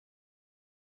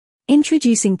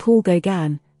Introducing Paul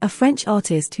Gauguin, a French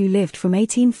artist who lived from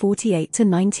 1848 to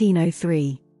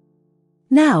 1903.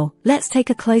 Now, let's take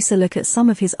a closer look at some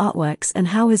of his artworks and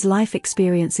how his life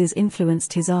experiences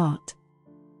influenced his art.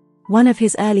 One of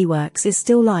his early works is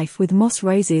Still Life with moss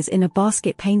roses in a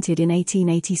basket, painted in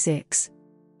 1886.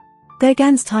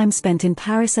 Gauguin's time spent in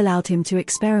Paris allowed him to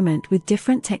experiment with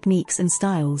different techniques and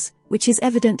styles, which is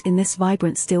evident in this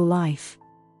vibrant still life.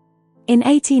 In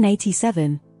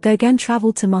 1887, Gauguin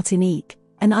traveled to Martinique,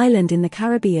 an island in the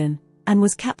Caribbean, and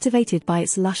was captivated by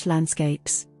its lush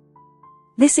landscapes.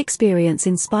 This experience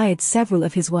inspired several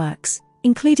of his works,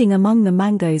 including Among the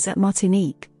Mangoes at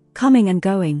Martinique, Coming and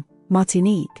Going,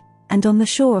 Martinique, and On the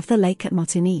Shore of the Lake at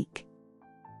Martinique.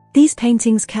 These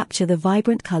paintings capture the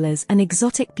vibrant colors and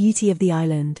exotic beauty of the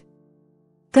island.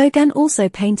 Gauguin also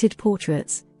painted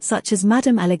portraits, such as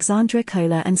Madame Alexandre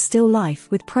Kohler and Still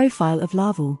Life with Profile of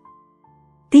Laval.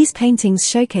 These paintings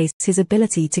showcase his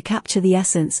ability to capture the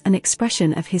essence and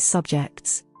expression of his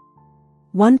subjects.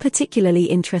 One particularly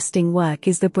interesting work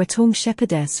is the Breton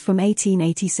Shepherdess from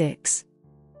 1886.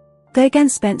 Gauguin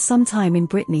spent some time in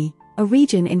Brittany, a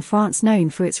region in France known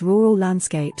for its rural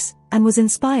landscapes, and was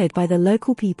inspired by the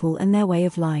local people and their way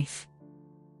of life.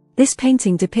 This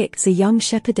painting depicts a young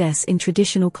shepherdess in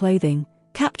traditional clothing,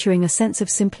 capturing a sense of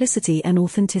simplicity and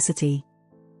authenticity.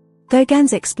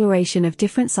 Gauguin's exploration of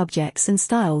different subjects and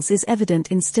styles is evident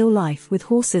in Still Life with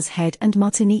Horse's Head and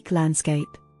Martinique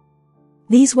Landscape.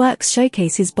 These works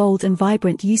showcase his bold and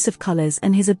vibrant use of colors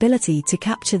and his ability to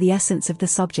capture the essence of the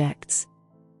subjects.